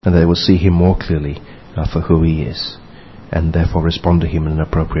and they will see him more clearly for who he is, and therefore respond to him in an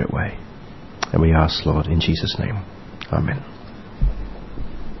appropriate way. And we ask, Lord, in Jesus' name. Amen.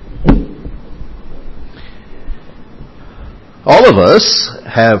 All of us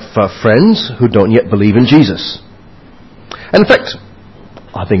have friends who don't yet believe in Jesus. And in fact,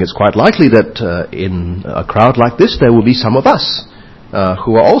 I think it's quite likely that in a crowd like this there will be some of us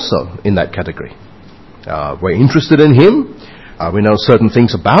who are also in that category. We're interested in him, we know certain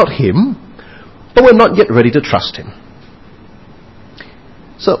things about him, but we're not yet ready to trust him.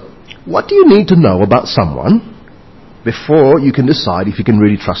 So, what do you need to know about someone before you can decide if you can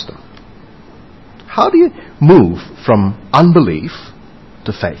really trust them? How do you move from unbelief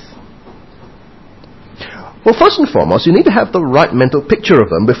to faith? Well, first and foremost, you need to have the right mental picture of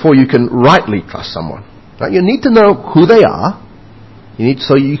them before you can rightly trust someone. Right? You need to know who they are,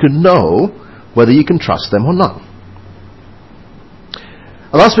 so you can know whether you can trust them or not.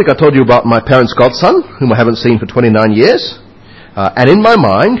 Last week I told you about my parents' godson, whom I haven't seen for 29 years. And in my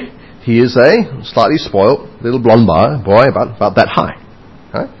mind, he is a slightly spoiled little blonde boy about that high.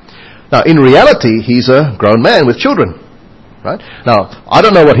 Right? Now, in reality, he's a grown man with children. Right? Now, I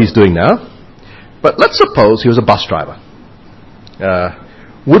don't know what he's doing now, but let's suppose he was a bus driver.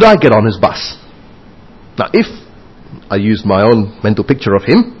 Would I get on his bus? Now, if I used my own mental picture of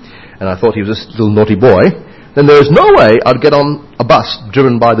him, and I thought he was a little naughty boy, then there is no way I'd get on a bus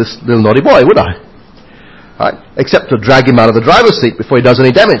driven by this little naughty boy, would I? Right? Except to drag him out of the driver's seat before he does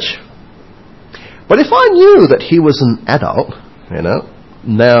any damage. But if I knew that he was an adult,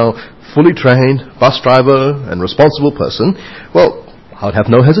 now fully trained bus driver and responsible person, well, I would have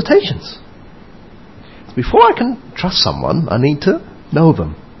no hesitations. Before I can trust someone, I need to know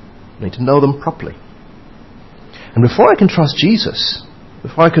them. I need to know them properly. And before I can trust Jesus,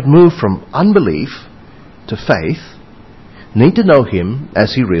 before I could move from unbelief to faith, I need to know him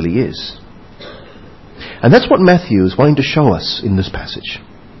as he really is. And that's what Matthew is wanting to show us in this passage.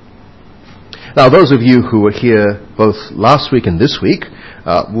 Now, those of you who were here both last week and this week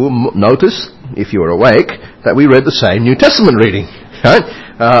will notice, if you were awake, that we read the same New Testament reading. Right?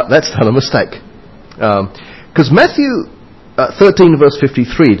 That's not a mistake. Because Matthew 13 verse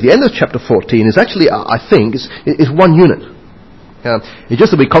 53, the end of chapter 14, is actually, I think, is one unit. He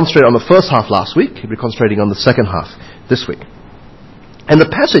just will be concentrating on the first half last week, he'll be concentrating on the second half this week. And the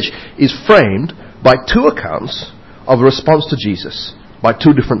passage is framed by two accounts of a response to Jesus by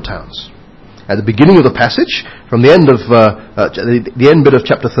two different towns. At the beginning of the passage, from the end of the end bit of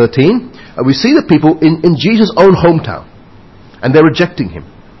chapter 13, we see the people in Jesus' own hometown, and they're rejecting him.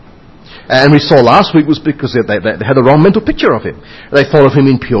 And we saw last week was because they had the wrong mental picture of him. They thought of him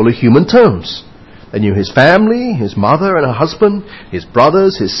in purely human terms. They knew his family, his mother and her husband, his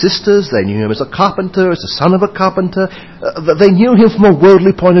brothers, his sisters. They knew him as a carpenter, as the son of a carpenter. They knew him from a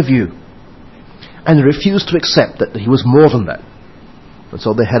worldly point of view. And they refused to accept that he was more than that. And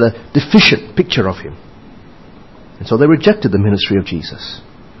so they had a deficient picture of him. And so they rejected the ministry of Jesus.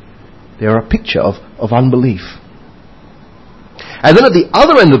 They are a picture of unbelief. And then at the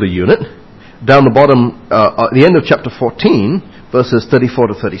other end of the unit, down the bottom, at the end of chapter 14, verses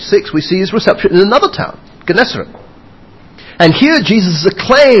 34 to 36, we see his reception in another town, Gennesaret. And here Jesus is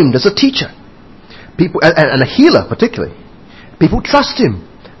acclaimed as a teacher. People, and a healer particularly. People trust him.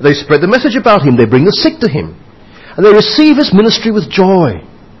 They spread the message about him. They bring the sick to him. And they receive his ministry with joy.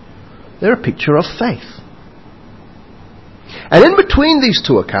 They're a picture of faith. And in between these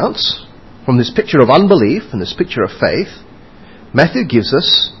two accounts, from this picture of unbelief and this picture of faith, Matthew gives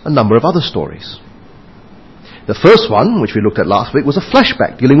us a number of other stories. The first one, which we looked at last week, was a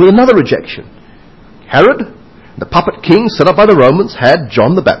flashback dealing with another rejection. Herod, the puppet king set up by the Romans, had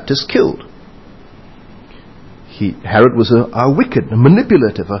John the Baptist killed. Herod was a wicked, a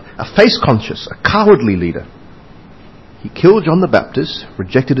manipulative, a face-conscious, a cowardly leader. He killed John the Baptist,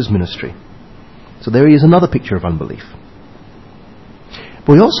 rejected his ministry. So there he is, another picture of unbelief.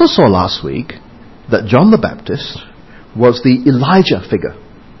 But we also saw last week that John the Baptist was the Elijah figure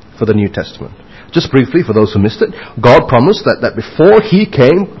for the New Testament. Just briefly, for those who missed it, God promised that before he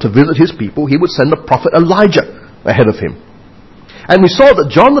came to visit his people, he would send the prophet Elijah ahead of him. And we saw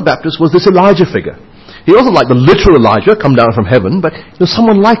that John the Baptist was this Elijah figure. He wasn't like the literal Elijah come down from heaven, but he was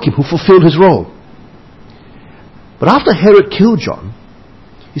someone like him who fulfilled his role. But after Herod killed John,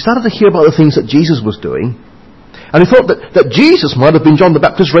 he started to hear about the things that Jesus was doing, and he thought that Jesus might have been John the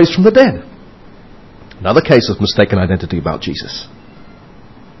Baptist raised from the dead. Another case of mistaken identity about Jesus.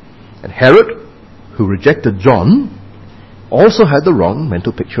 And Herod, who rejected John, also had the wrong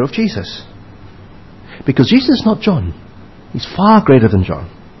mental picture of Jesus. Because Jesus is not John. He's far greater than John.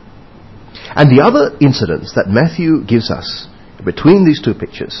 And the other incidents that Matthew gives us between these two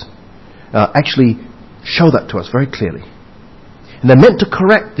pictures actually show that to us very clearly. And they're meant to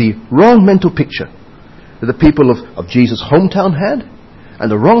correct the wrong mental picture that the people of Jesus' hometown had and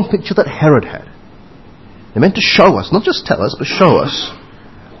the wrong picture that Herod had. They're meant to show us, not just tell us, but show us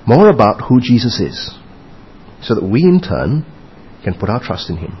more about who Jesus is, so that we in turn can put our trust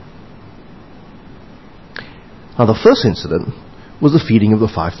in him. Now, the first incident was the feeding of the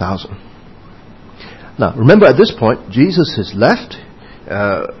 5,000. Now, remember, at this point, Jesus has left.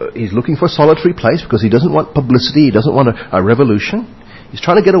 He's looking for a solitary place because he doesn't want publicity. He doesn't want a revolution. He's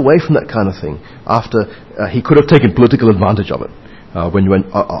trying to get away from that kind of thing after he could have taken political advantage of it of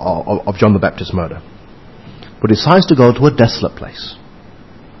John the Baptist's murder. But he decides to go to a desolate place,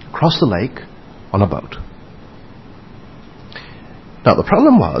 across the lake on a boat. Now, the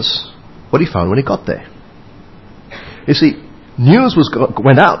problem was what he found when he got there. You see, news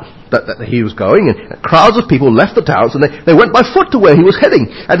went out that he was going, and crowds of people left the towns, and they went by foot to where he was heading.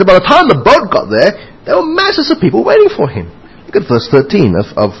 And by the time the boat got there were masses of people waiting for him. Look at verse 13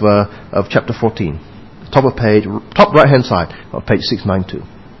 of chapter 14, top right-hand side of page 692.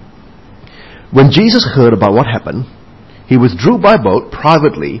 When Jesus heard about what happened, he withdrew by boat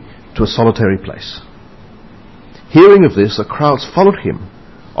privately to a solitary place. Hearing of this, the crowds followed him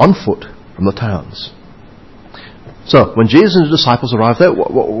on foot from the towns. So, when Jesus and the disciples arrive there,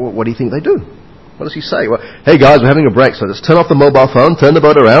 what do you think they do? What does he say? Well, hey guys, we're having a break, so let's turn off the mobile phone, turn the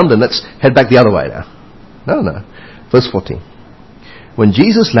boat around, and let's head back the other way now. No. Verse 14. When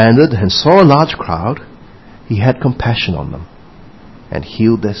Jesus landed and saw a large crowd, he had compassion on them and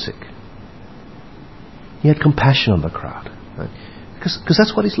healed their sick. He had compassion on the crowd. Right? Because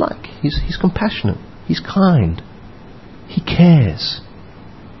that's what he's like. He's compassionate. He's kind. He cares.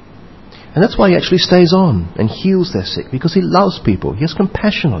 And that's why he actually stays on and heals their sick, because he loves people. He has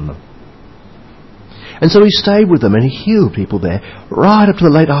compassion on them. And so he stayed with them and he healed people there right up to the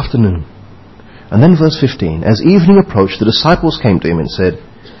late afternoon. And then verse 15, as evening approached, the disciples came to him and said,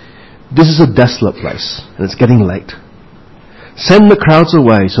 "This is a desolate place and it's getting late. Send the crowds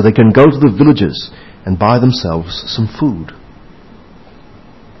away so they can go to the villages and buy themselves some food."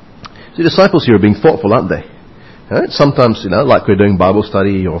 The disciples here are being thoughtful, aren't they? Right? Sometimes, like we're doing Bible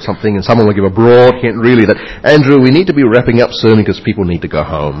study or something, and someone will give a broad hint, really, that, Andrew, we need to be wrapping up soon because people need to go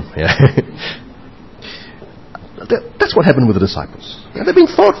home. Yeah. That's what happened with the disciples. They're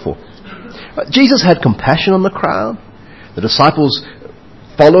being thoughtful. Jesus had compassion on the crowd. The disciples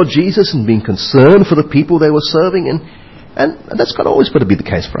followed Jesus and being concerned for the people they were serving, and that's got to always got to be the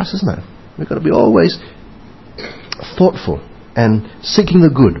case for us, isn't it? We've got to be always thoughtful and seeking the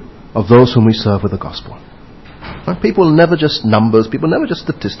good of those whom we serve with the gospel. People are never just numbers. People are never just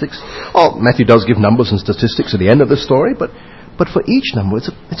statistics. Oh, Matthew does give numbers and statistics at the end of the story, but for each number,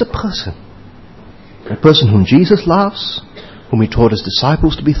 it's a person. A person whom Jesus loves, whom he taught his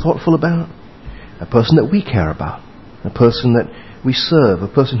disciples to be thoughtful about, a person that we care about, a person that we serve, a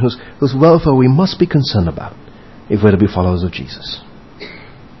person whose welfare we must be concerned about if we're to be followers of Jesus.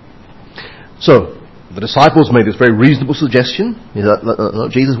 So, the disciples made this very reasonable suggestion.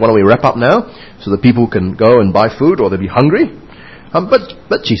 Jesus, why don't we wrap up now so that people can go and buy food or they'll be hungry?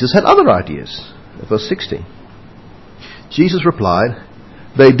 But Jesus had other ideas. Verse 16. Jesus replied,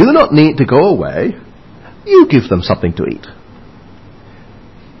 "They do not need to go away. You give them something to eat."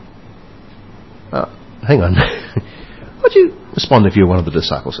 Hang on. Would you respond if you were one of the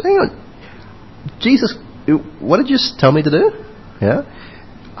disciples? Hang on. Jesus, what did you tell me to do? Yeah?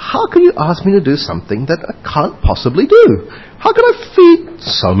 How can you ask me to do something that I can't possibly do? How can I feed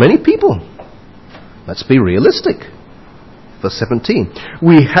so many people? Let's be realistic. Verse 17.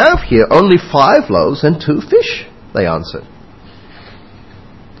 "We have here only 5 loaves and 2 fish, they answered."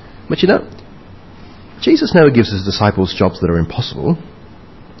 But Jesus never gives his disciples jobs that are impossible.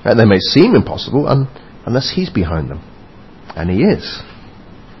 And they may seem impossible unless he's behind them. And he is.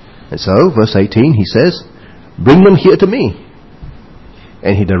 And so, verse 18, he says, "Bring them here to me."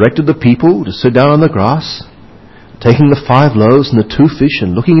 And he directed the people to sit down on the grass. Taking the 5 loaves and the 2 fish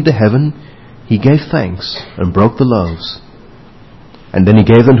and looking into heaven, he gave thanks and broke the loaves. And then he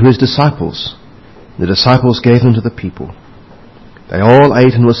gave them to his disciples. The disciples gave them to the people. They all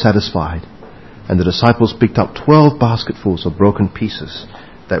ate and were satisfied. And the disciples picked up 12 basketfuls of broken pieces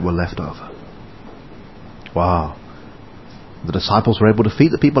that were left over. Wow. The disciples were able to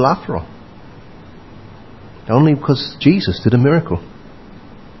feed the people after all. Only because Jesus did a miracle.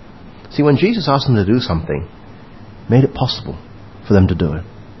 See, when Jesus asked them to do something, made it possible for them to do it.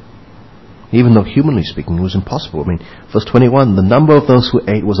 Even though humanly speaking it was impossible. Verse 21, the number of those who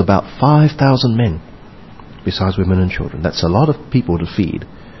ate was about 5,000 men, besides women and children. That's a lot of people to feed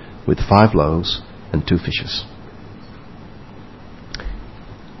with 5 loaves and 2 fishes.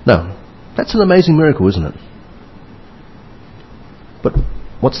 That's an amazing miracle, isn't it? But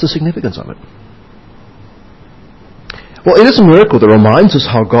what's the significance of it? Well, it is a miracle that reminds us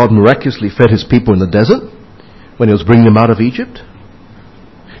how God miraculously fed his people in the desert when he was bringing them out of Egypt.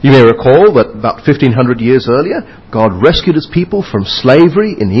 You may recall that about 1500 years earlier, God rescued his people from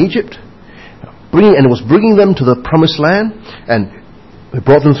slavery in Egypt, and was bringing them to the promised land, and he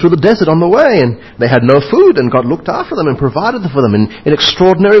brought them through the desert on the way, and they had no food, and God looked after them and provided for them in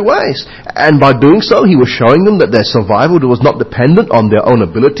extraordinary ways. And by doing so, he was showing them that their survival was not dependent on their own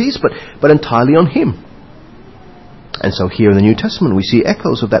abilities, but entirely on him. And so here in the New Testament, we see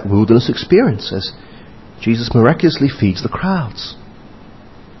echoes of that wilderness experience as Jesus miraculously feeds the crowds.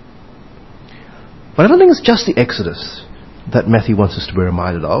 But I don't think it's just the Exodus that Matthew wants us to be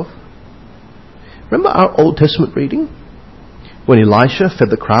reminded of. Remember our Old Testament reading? When Elisha fed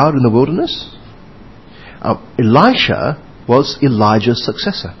the crowd in the wilderness? Elisha was Elijah's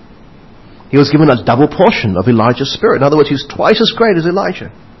successor. He was given a double portion of Elijah's spirit. In other words, he was twice as great as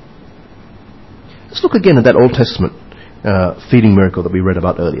Elijah. Let's look again at that Old Testament feeding miracle that we read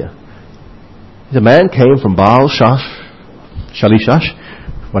about earlier. The man came from Baal Shalishash,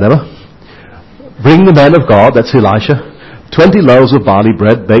 whatever, bring the man of God, that's Elisha, 20 loaves of barley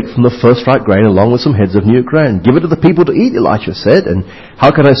bread baked from the first ripe grain along with some heads of new grain. Give it to the people to eat, Elisha said. And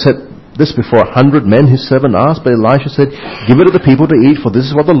how can I set this before 100 men, his servant asked? But Elisha said, give it to the people to eat, for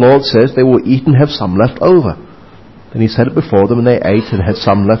this is what the Lord says, they will eat and have some left over. Then he set it before them, and they ate and had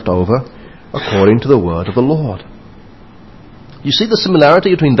some left over, according to the word of the Lord. You see the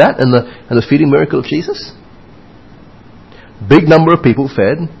similarity between that and the feeding miracle of Jesus? Big number of people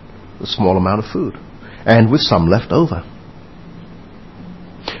fed, a small amount of food, and with some left over.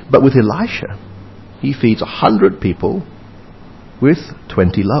 But with Elisha, he feeds 100 people with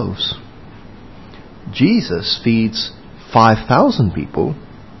 20 loaves. Jesus feeds 5,000 people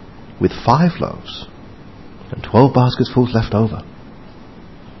with 5 loaves and 12 baskets full left over.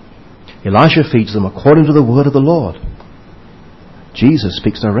 Elisha feeds them according to the word of the Lord. Jesus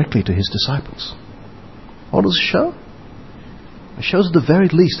speaks directly to his disciples. What does it show? It shows at the very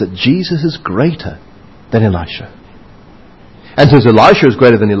least that Jesus is greater than Elisha. And since Elisha is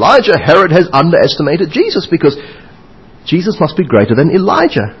greater than Elijah, Herod has underestimated Jesus, because Jesus must be greater than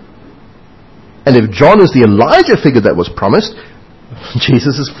Elijah. And if John is the Elijah figure that was promised,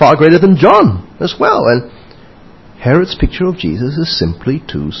 Jesus is far greater than John as well. And Herod's picture of Jesus is simply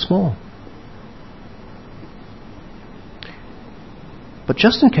too small. But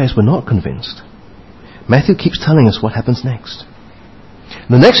just in case we're not convinced, Matthew keeps telling us what happens next.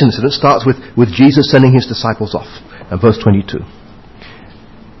 The next incident starts with Jesus sending his disciples off. And verse 22.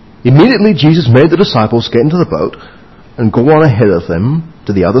 Immediately Jesus made the disciples get into the boat and go on ahead of them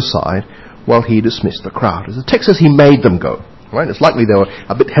to the other side while he dismissed the crowd. As the text says, he made them go. Right? It's likely they were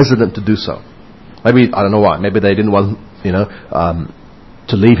a bit hesitant to do so. Maybe, I don't know why, maybe they didn't want,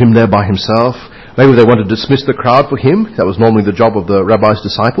 to leave him there by himself. Maybe they wanted to dismiss the crowd for him. That was normally the job of the rabbi's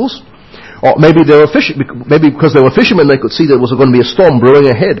disciples. Or maybe they were maybe because they were fishermen, they could see there was going to be a storm brewing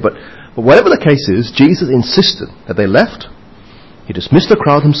ahead. But whatever the case is, Jesus insisted that they left. He dismissed the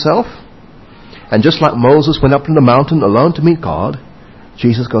crowd himself. And just like Moses went up to the mountain alone to meet God,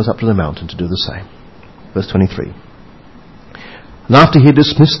 Jesus goes up to the mountain to do the same. Verse 23. And after he had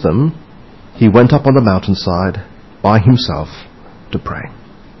dismissed them, he went up on the mountainside by himself to pray.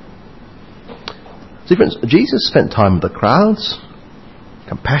 See, friends, Jesus spent time with the crowds,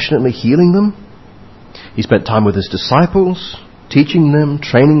 compassionately healing them. He spent time with his disciples, teaching them,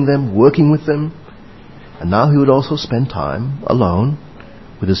 training them, working with them. And now he would also spend time alone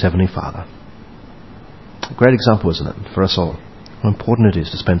with his Heavenly Father. A great example, isn't it, for us all, how important it is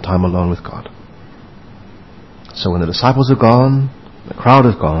to spend time alone with God. So when the disciples are gone, the crowd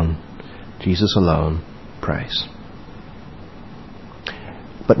is gone, Jesus alone prays.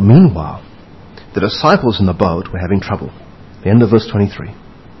 But meanwhile, the disciples in the boat were having trouble. The end of verse 23.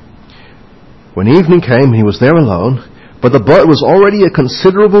 When evening came, he was there alone, but the boat was already a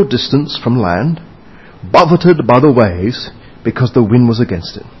considerable distance from land, buffeted by the waves, because the wind was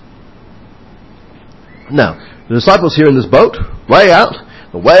against it. Now, the disciples here in this boat, way out,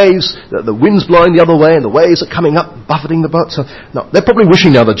 the waves, the wind's blowing the other way, and the waves are coming up, buffeting the boat. So, no, they're probably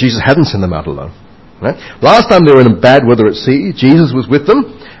wishing now that Jesus hadn't sent them out alone. Right? Last time they were in bad weather at sea, Jesus was with them,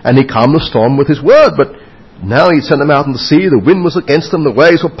 and he calmed the storm with his word. But now he sent them out in the sea, the wind was against them, the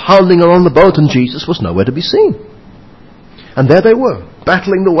waves were pounding along the boat, and Jesus was nowhere to be seen. And there they were,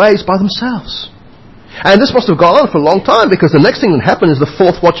 battling the waves by themselves. And this must have gone on for a long time, because the next thing that happened is the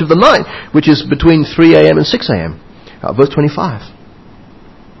fourth watch of the night, which is between 3 a.m. and 6 a.m. Verse 25.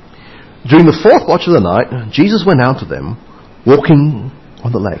 During the fourth watch of the night, Jesus went out to them, walking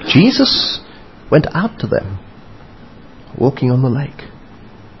on the lake. Jesus went out to them, walking on the lake.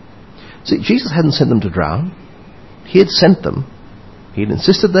 See, Jesus hadn't sent them to drown. He had sent them. He had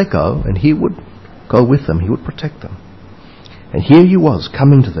insisted they go, and He would go with them. He would protect them. And here He was,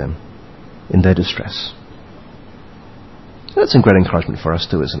 coming to them in their distress. That's some great encouragement for us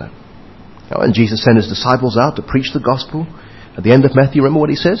too, isn't it? When Jesus sent His disciples out to preach the gospel, at the end of Matthew, remember what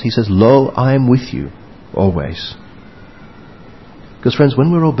He says? He says, "Lo, I am with you always." Because friends,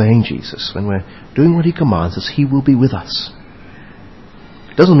 when we're obeying Jesus, when we're doing what He commands us, He will be with us.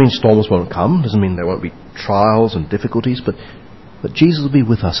 It doesn't mean storms won't come, doesn't mean there won't be trials and difficulties, but Jesus will be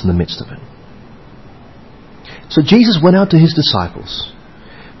with us in the midst of it. So Jesus went out to His disciples,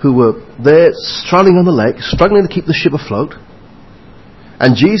 who were there struggling on the lake, struggling to keep the ship afloat.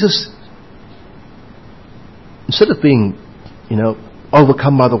 And Jesus, instead of being,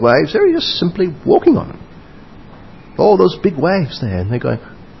 overcome by the waves, they're just simply walking on them. All those big waves there, and they're going,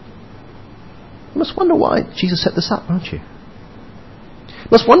 you must wonder why Jesus set this up, don't you? You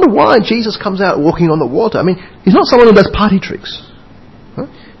must wonder why Jesus comes out walking on the water. I mean, He's not someone who does party tricks. Huh?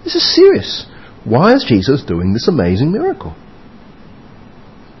 This is serious. Why is Jesus doing this amazing miracle?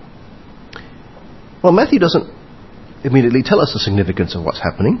 Well, Matthew doesn't immediately tell us the significance of what's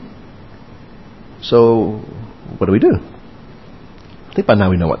happening. So, what do we do? I think by now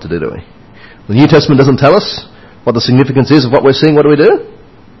we know what to do, don't we? The New Testament doesn't tell us what the significance is of what we're seeing. What do we do?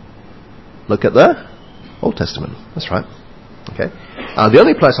 Look at the Old Testament. That's right. Okay. The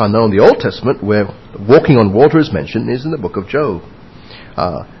only place I know in the Old Testament where walking on water is mentioned is in the book of Job.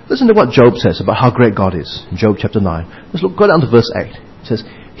 Listen to what Job says about how great God is in Job chapter 9. Let's go down to verse 8. It says,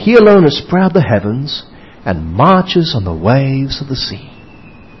 "He alone has spread out the heavens and marches on the waves of the sea."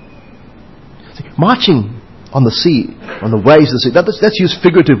 See, marching on the sea, on the waves of the sea, that's used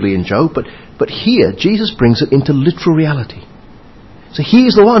figuratively in Job, but here Jesus brings it into literal reality. So He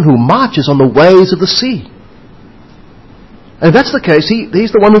is the one who marches on the waves of the sea. And if that's the case,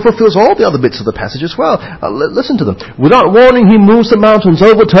 He's the one who fulfills all the other bits of the passage as well. Listen to them. "Without warning, He moves the mountains,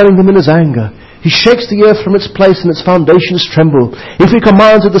 overturning them in His anger. He shakes the earth from its place and its foundations tremble. If He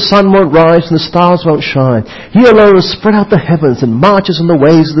commands it, the sun won't rise and the stars won't shine. He alone has spread out the heavens and marches on the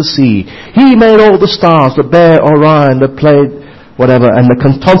waves of the sea. He made all the stars, the Bear, Orion, the Pleiades, whatever, and the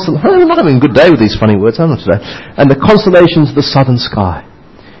constellations." I'm not having a good day with these funny words, am I today? "And the constellations of the southern sky.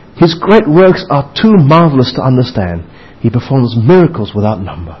 His great works are too marvelous to understand. He performs miracles without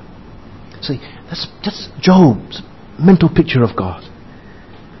number." See, that's Job's mental picture of God.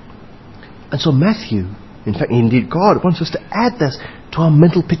 And so Matthew, in fact, indeed God, wants us to add this to our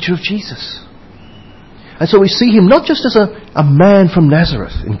mental picture of Jesus. And so we see Him not just as a man from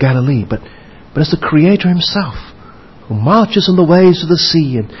Nazareth in Galilee, but as the Creator Himself, who marches on the waves of the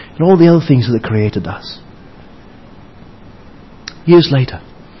sea and all the other things that the Creator does. Years later,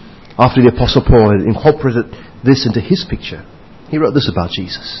 after the Apostle Paul had incorporated this into his picture, he wrote this about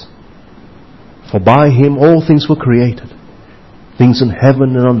Jesus. "For by Him all things were created, things in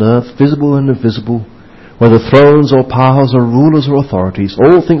heaven and on earth, visible and invisible, whether thrones or powers or rulers or authorities,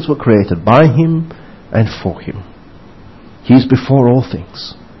 all things were created by Him and for Him. He is before all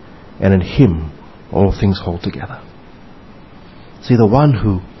things, and in Him all things hold together." See, the one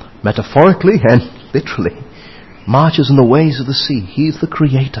who metaphorically and literally marches on the waves of the sea, He is the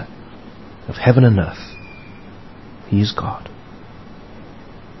Creator of heaven and earth. He is God.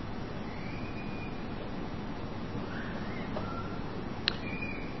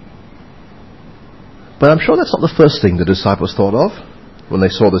 But I'm sure that's not the first thing the disciples thought of when they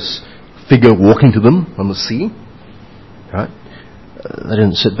saw this figure walking to them on the sea. Right? They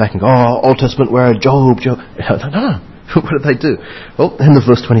didn't sit back and go, "Oh, Old Testament, where are Job?" No. What did they do? Well, end of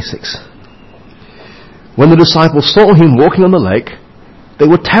verse 26. "When the disciples saw Him walking on the lake, they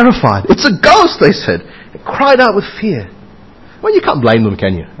were terrified. 'It's a ghost,' they said, and cried out with fear." Well, you can't blame them,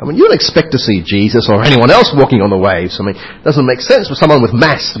 can you? I mean, you don't expect to see Jesus or anyone else walking on the waves. I mean, it doesn't make sense for someone with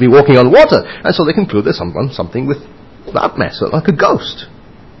mass to be walking on water. And so they conclude there's something without mass, like a ghost.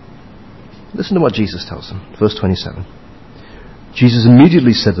 Listen to what Jesus tells them. Verse 27. "Jesus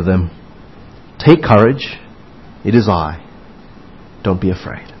immediately said to them, 'Take courage, it is I. Don't be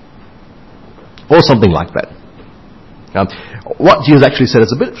afraid.'" Or something like that. What Jesus actually said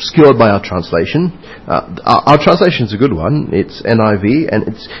is a bit obscured by our translation. Our translation is a good one. It's NIV, and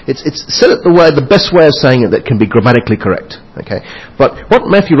it's said it the best way of saying it that can be grammatically correct. Okay, but what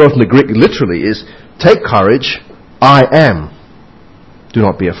Matthew wrote in the Greek literally is, "Take courage, I am. Do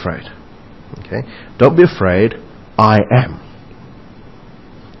not be afraid." Okay, don't be afraid, I am.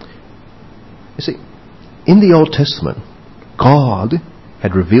 You see, in the Old Testament, God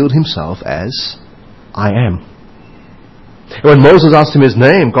had revealed Himself as I am. When Moses asked him his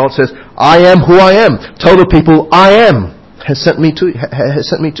name, God says, I am who I am. Tell the people, I am has sent me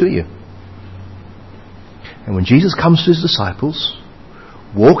to you. And when Jesus comes to his disciples,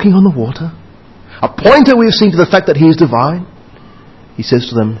 walking on the water, a pointer we've seen to the fact that he is divine, he says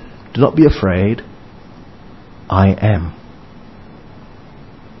to them, do not be afraid, I am.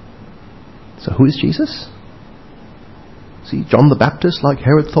 So who is Jesus? Is he John the Baptist like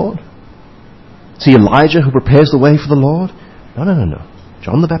Herod thought? Is he Elijah who prepares the way for the Lord? No.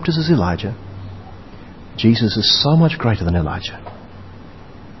 John the Baptist is Elijah. Jesus is so much greater than Elijah.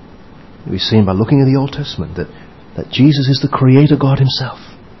 We've seen by looking at the Old Testament that Jesus is the Creator God himself.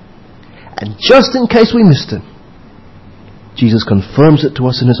 And just in case we missed it, Jesus confirms it to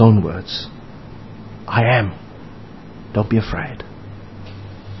us in his own words. I am. Don't be afraid.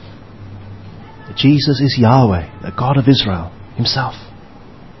 Jesus is Yahweh, the God of Israel himself.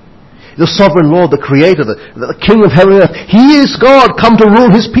 The sovereign Lord, the Creator, the King of heaven and earth. He is God come to rule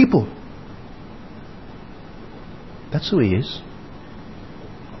his people. That's who he is.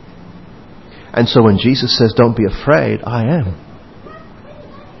 And so when Jesus says, don't be afraid, I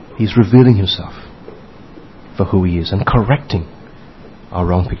am, he's revealing himself for who he is and correcting our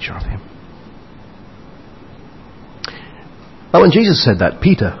wrong picture of him. Now when Jesus said that,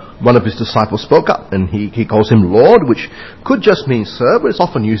 Peter, one of his disciples, spoke up, and he calls him Lord, which could just mean sir, but it's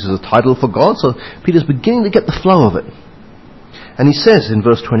often used as a title for God, so Peter's beginning to get the flow of it. And he says in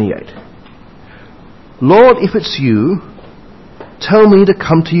verse 28, Lord, if it's you, tell me to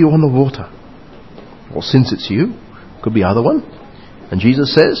come to you on the water. Well, since it's you, could be either one. And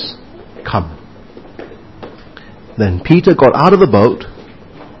Jesus says, come. Then Peter got out of the boat,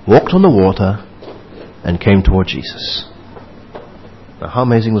 walked on the water, and came toward Jesus. Now, how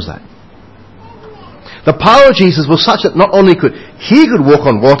amazing was that? The power of Jesus was such that not only could he walk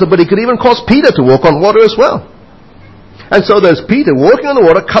on water, but he could even cause Peter to walk on water as well. And so there's Peter walking on the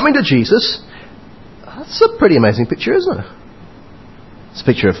water, coming to Jesus. That's a pretty amazing picture, isn't it? It's a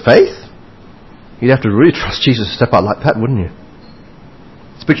picture of faith. You'd have to really trust Jesus to step out like that, wouldn't you?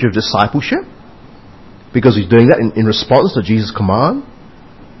 It's a picture of discipleship, because he's doing that in response to Jesus' command.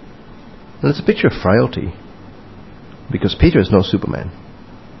 And it's a picture of frailty, because Peter is no Superman.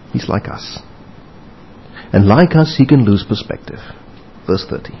 He's like us. And like us, he can lose perspective. Verse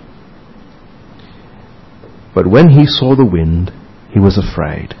 30. But when he saw the wind, he was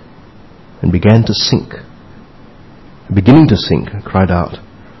afraid and began to sink. Beginning to sink, cried out,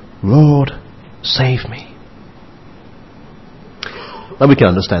 Lord, save me. Now we can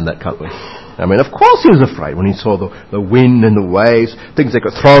understand that, can't we? I mean, of course he was afraid when he saw the wind and the waves, things that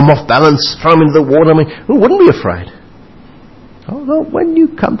could throw him off balance, throw him into the water. I mean, who wouldn't be afraid? Although when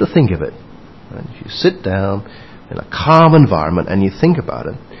you come to think of it, and if you sit down in a calm environment and you think about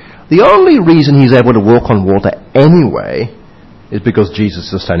it, the only reason he's able to walk on water anyway is because Jesus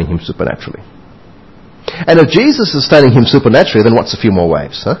is sustaining him supernaturally. And if Jesus is sustaining him supernaturally, then what's a few more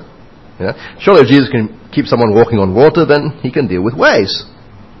waves, huh? You know? Surely if Jesus can keep someone walking on water, then he can deal with waves.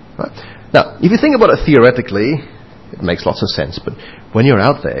 Right? Now, if you think about it theoretically, it makes lots of sense. But when you're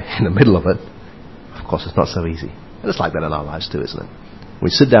out there in the middle of it, of course it's not so easy. And it's like that in our lives too, isn't it? We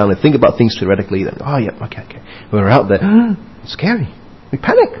sit down and think about things theoretically, then, oh yeah, okay. When we're out there, it's scary. We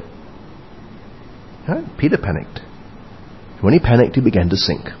panic. Right? Peter panicked. When he panicked, he began to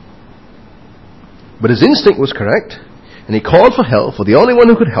sink. But his instinct was correct, and he called for help for the only one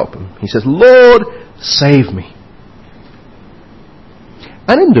who could help him. He says, Lord, save me.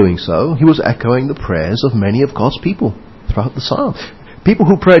 And in doing so, he was echoing the prayers of many of God's people throughout the Psalm. People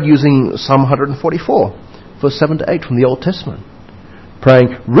who prayed using Psalm 144, verse 7 to 8 from the Old Testament.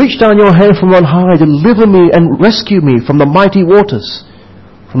 Praying, reach down your hand from on high, deliver me and rescue me from the mighty waters,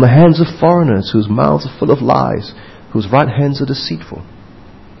 from the hands of foreigners whose mouths are full of lies, whose right hands are deceitful.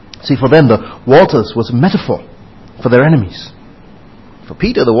 See, for them the waters was a metaphor for their enemies. For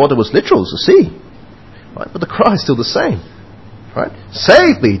Peter, the water was literal, as the sea. Right? But the cry is still the same. Right?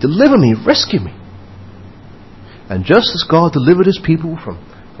 Save me, deliver me, rescue me. And just as God delivered his people from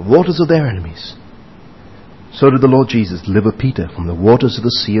the waters of their enemies, so did the Lord Jesus deliver Peter from the waters of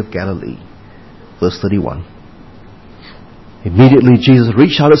the Sea of Galilee. Verse 31. Immediately Jesus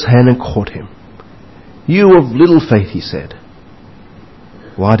reached out his hand and caught him. You of little faith, he said,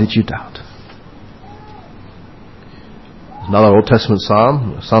 why did you doubt? Another Old Testament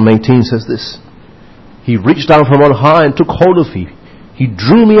psalm, Psalm 18 says this. He reached down from on high and took hold of me. He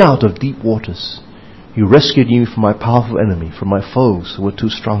drew me out of deep waters. He rescued me from my powerful enemy, from my foes who were too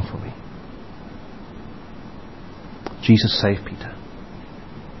strong for me. Jesus saved Peter.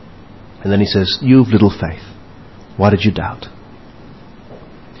 And then he says, you of little faith, why did you doubt?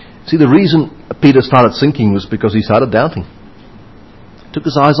 See, the reason Peter started sinking was because he started doubting. took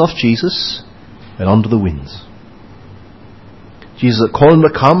his eyes off Jesus and onto the winds. Jesus had called him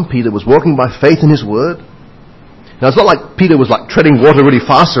to come. Peter was walking by faith in his word. Now, it's not like Peter was like treading water really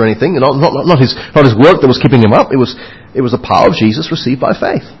fast or anything. Not his work that was keeping him up. It was the power of Jesus received by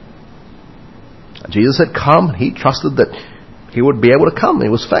faith. Jesus had come. He trusted that he would be able to come. It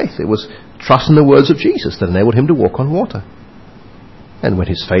was faith. It was trust in the words of Jesus that enabled him to walk on water. And when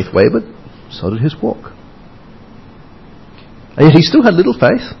his faith wavered, so did his walk. And yet he still had little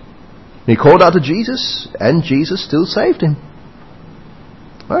faith. He called out to Jesus, and Jesus still saved him.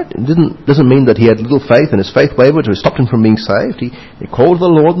 Right? It doesn't mean that he had little faith and his faith wavered or stopped him from being saved. He called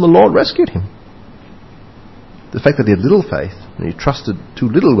the Lord, and the Lord rescued him. The fact that he had little faith and he trusted too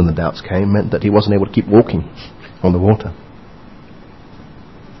little when the doubts came meant that he wasn't able to keep walking on the water.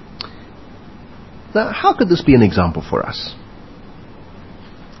 Now, how could this be an example for us?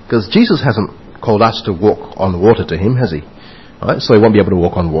 Because Jesus hasn't called us to walk on the water to him, has he? Right? So he won't be able to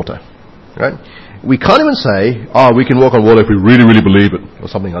walk on water. Right? We can't even say, we can walk on water if we really, really believe it, or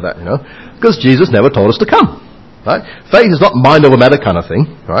something like that, because Jesus never told us to come. Right? Faith is not mind over matter kind of thing.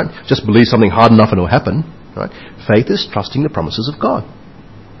 Right? Just believe something hard enough and it will happen. Right? Faith is trusting the promises of God.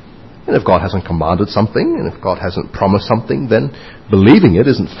 And if God hasn't commanded something, and if God hasn't promised something, then believing it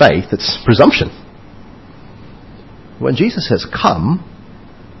isn't faith, it's presumption. When Jesus says, come,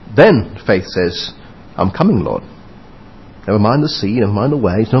 then faith says, I'm coming, Lord. Never mind the sea, never mind the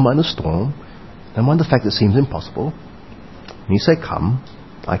waves, never mind the storm, never mind the fact that it seems impossible. When you say come,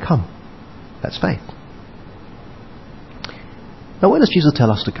 I come. That's faith. Now, where does Jesus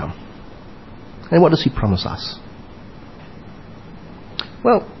tell us to come? And what does he promise us?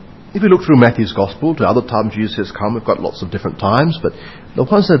 Well, if we look through Matthew's Gospel to other times Jesus says come, we've got lots of different times, but the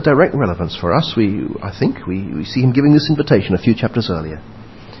ones that have direct relevance for us, I think we see him giving this invitation a few chapters earlier.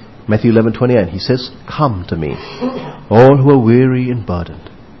 Matthew 11:28, he says, come to me, all who are weary and burdened,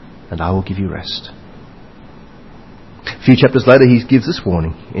 and I will give you rest. A few chapters later, he gives this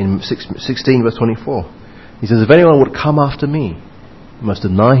warning in 16 verse 24. He says, if anyone would come after me, he must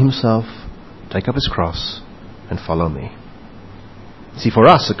deny himself, take up his cross, and follow me. See, for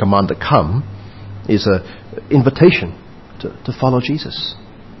us, a command to come is an invitation to follow Jesus,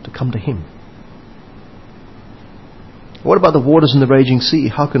 to come to him. What about the waters in the raging sea?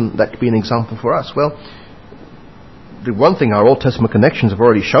 How can that be an example for us? Well, the one thing our Old Testament connections have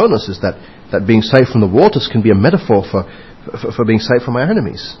already shown us is that being saved from the waters can be a metaphor for being saved from our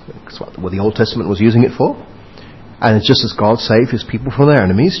enemies. That's what the Old Testament was using it for. And it's just as God saved his people from their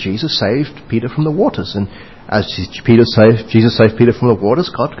enemies, Jesus saved Peter from the waters. And as Jesus saved Peter from the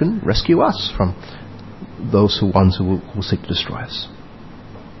waters, God can rescue us from those who will seek to destroy us.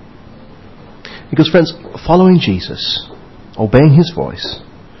 Because, friends, following Jesus, obeying his voice,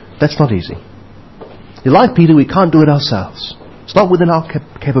 that's not easy. Like Peter, we can't do it ourselves. It's not within our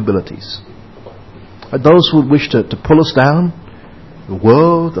capabilities. But those who would wish to pull us down, the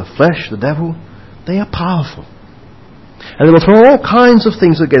world, the flesh, the devil, they are powerful. And they will throw all kinds of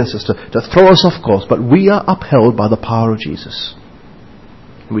things against us to throw us off course, but we are upheld by the power of Jesus.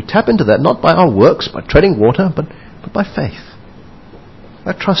 And we tap into that not by our works, by treading water, but by faith.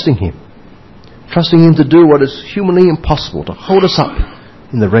 By trusting him. Trusting him to do what is humanly impossible, to hold us up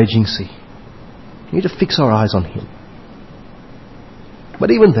in the raging sea. We need to fix our eyes on him.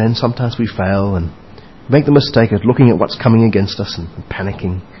 But even then, sometimes we fail and make the mistake of looking at what's coming against us and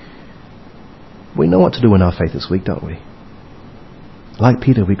panicking. We know what to do when our faith is weak, don't we? Like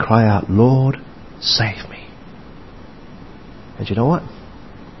Peter, we cry out, Lord, save me. And you know what?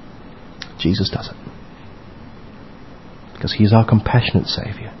 Jesus does it. Because he's our compassionate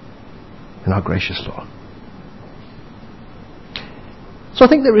Saviour and our gracious Lord. So I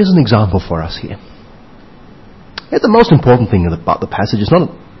think there is an example for us here. Yet the most important thing about the passage is not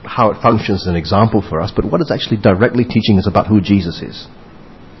how it functions as an example for us, but what it's actually directly teaching us about who Jesus is.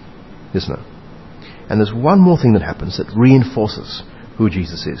 Isn't it? And there's one more thing that happens that reinforces who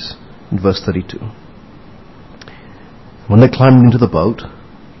Jesus is. In verse 32. When they climbed into the boat,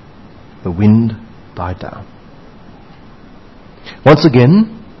 the wind died down. Once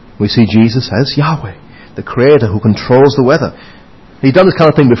again, we see Jesus as Yahweh, the Creator who controls the weather. He'd done this kind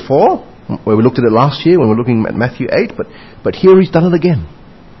of thing before, where we looked at it last year when we were looking at Matthew 8, but here he's done it again.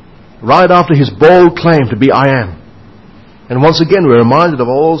 Right after his bold claim to be I am. And once again we're reminded of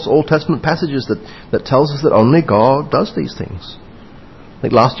all those Old Testament passages that tells us that only God does these things. I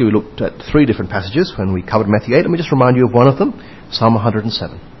think last year we looked at 3 different passages when we covered Matthew 8. Let me just remind you of one of them, Psalm 107.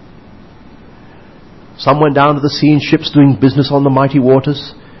 Some went down to the sea in ships doing business on the mighty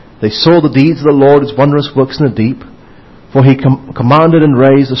waters. They saw the deeds of the Lord, his wondrous works in the deep. For he commanded and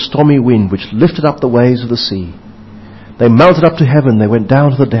raised a stormy wind, which lifted up the waves of the sea. They mounted up to heaven, they went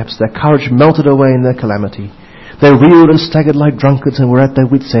down to the depths, their courage melted away in their calamity. They reeled and staggered like drunkards and were at their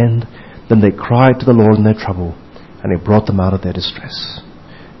wits' end. Then they cried to the Lord in their trouble, and He brought them out of their distress.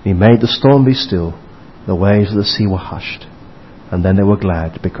 He made the storm be still, the waves of the sea were hushed, and then they were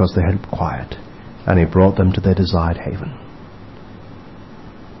glad because they had quiet, and He brought them to their desired haven.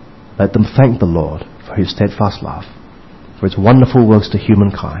 Let them thank the Lord for His steadfast love, for His wonderful works to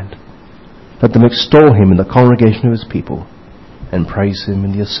humankind. Let them extol Him in the congregation of His people, and praise Him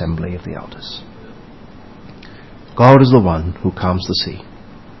in the assembly of the elders. God is the one who calms the sea.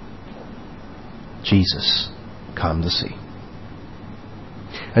 Jesus calmed the sea.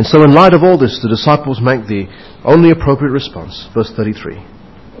 And so in light of all this, the disciples make the only appropriate response. Verse 33.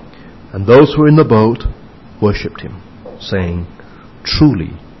 And those who were in the boat worshipped Him, saying,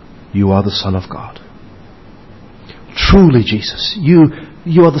 Truly, you are the Son of God. Truly, Jesus, you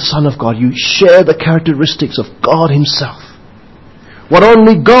are the Son of God. You share the characteristics of God Himself. What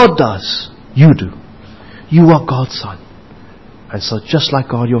only God does, you do. You are God's Son. And so just like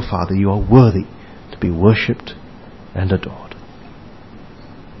God your Father, you are worthy to be worshipped and adored.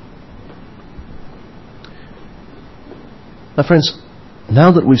 Now friends,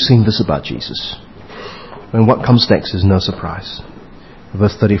 now that we've seen this about Jesus, then what comes next is no surprise.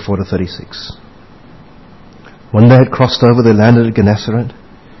 Verse 34 to 36. When they had crossed over, they landed at Gennesaret.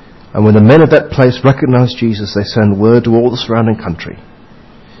 And when the men of that place recognized Jesus, they sent word to all the surrounding country.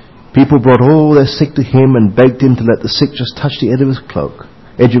 People brought all their sick to Him and begged Him to let the sick just touch the edge of His cloak.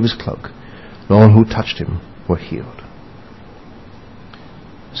 And all who touched Him were healed.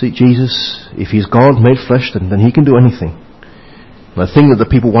 See, Jesus, if He's God made flesh, then He can do anything. The thing that the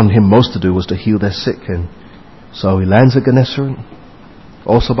people wanted Him most to do was to heal their sick. And so He lands at Gennesaret,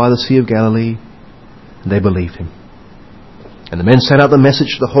 also by the Sea of Galilee, and they believed Him. And the men sent out the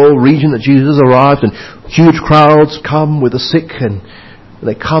message to the whole region that Jesus arrived, and huge crowds come with the sick, and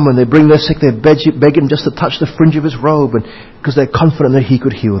they come and they bring their sick, they beg Him just to touch the fringe of His robe, and because they're confident that He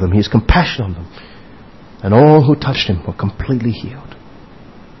could heal them. He has compassion on them. And all who touched Him were completely healed.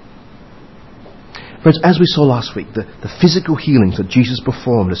 Friends, as we saw last week, the physical healings that Jesus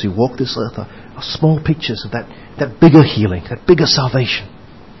performed as He walked this earth are small pictures of that bigger healing, that bigger salvation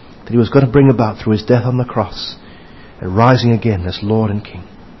that He was going to bring about through His death on the cross and rising again as Lord and King.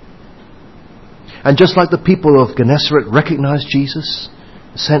 And just like the people of Gennesaret recognized Jesus,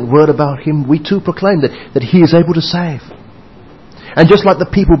 sent word about Him, we too proclaim that He is able to save. And just like the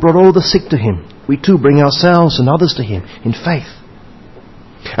people brought all the sick to Him, we too bring ourselves and others to Him in faith.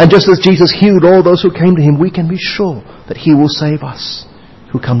 And just as Jesus healed all those who came to Him, we can be sure that He will save us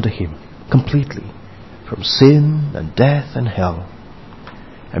who come to Him completely from sin and death and hell,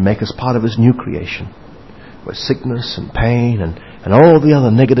 and make us part of His new creation, where sickness and pain and all the other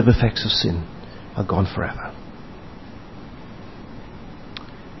negative effects of sin are gone forever.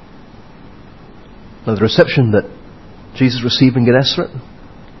 Now, the reception that Jesus received in Gennesaret,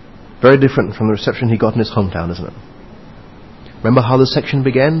 very different from the reception He got in His hometown, isn't it? Remember how this section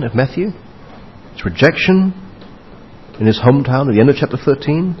began of Matthew? It's rejection in His hometown at the end of chapter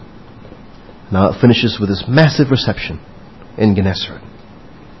 13. Now it finishes with this massive reception in Gennesaret.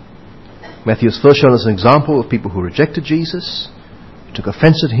 Matthew has first shown us an example of people who rejected Jesus, who took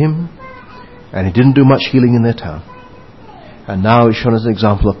offense at Him, and He didn't do much healing in their town. And now He's shown us an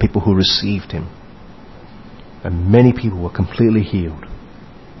example of people who received Him. And many people were completely healed.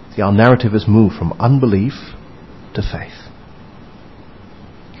 See, our narrative has moved from unbelief to faith.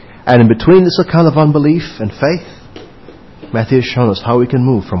 And in between this account of unbelief and faith, Matthew has shown us how we can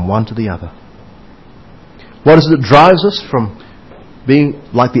move from one to the other. What is it that drives us from being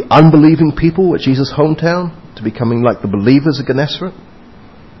like the unbelieving people at Jesus' hometown to becoming like the believers at Gennesaret?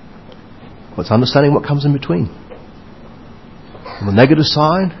 Well, it's understanding what comes in between. On the negative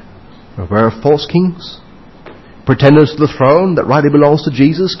side, we're aware of false kings, pretenders to the throne that rightly belongs to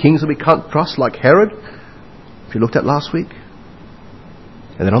Jesus, kings that we can't trust like Herod, if you looked at last week.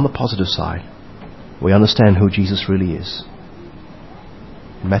 And then on the positive side, we understand who Jesus really is.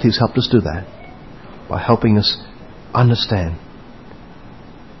 And Matthew's helped us do that by helping us understand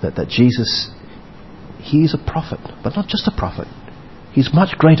that Jesus, He is a prophet, but not just a prophet. He's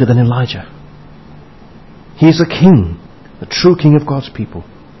much greater than Elijah. He is a king, the true king of God's people.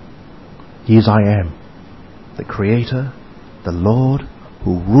 He is I Am, the Creator, the Lord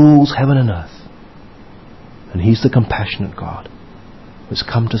who rules heaven and earth. And He's the compassionate God who has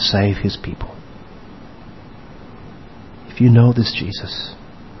come to save His people. If you know this Jesus,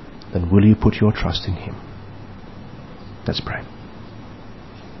 then will you put your trust in Him? Let's pray.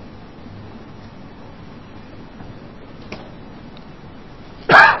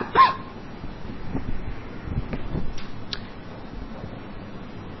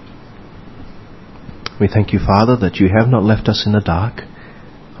 We thank you, Father, that you have not left us in the dark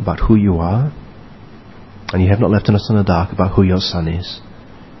about who you are, and you have not left us in the dark about who your Son is.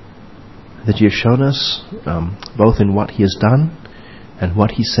 That you have shown us, both in what he has done and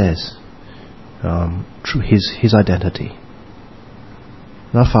what he says, through his identity.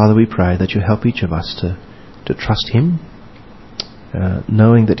 Now, Father, we pray that you help each of us to trust him,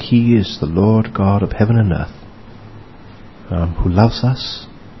 knowing that he is the Lord God of heaven and earth, who loves us,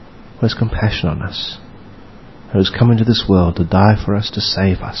 who has compassion on us, who has come into this world to die for us, to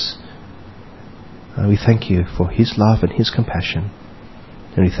save us. We thank you for his love and his compassion,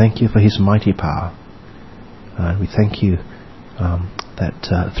 and we thank you for his mighty power. And we thank you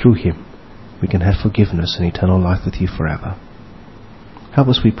that through him we can have forgiveness and eternal life with you forever. Help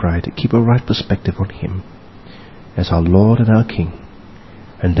us, we pray, to keep a right perspective on him as our Lord and our King,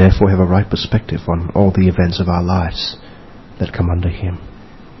 and therefore have a right perspective on all the events of our lives that come under him.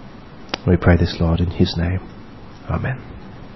 We pray this, Lord, in his name. Amen.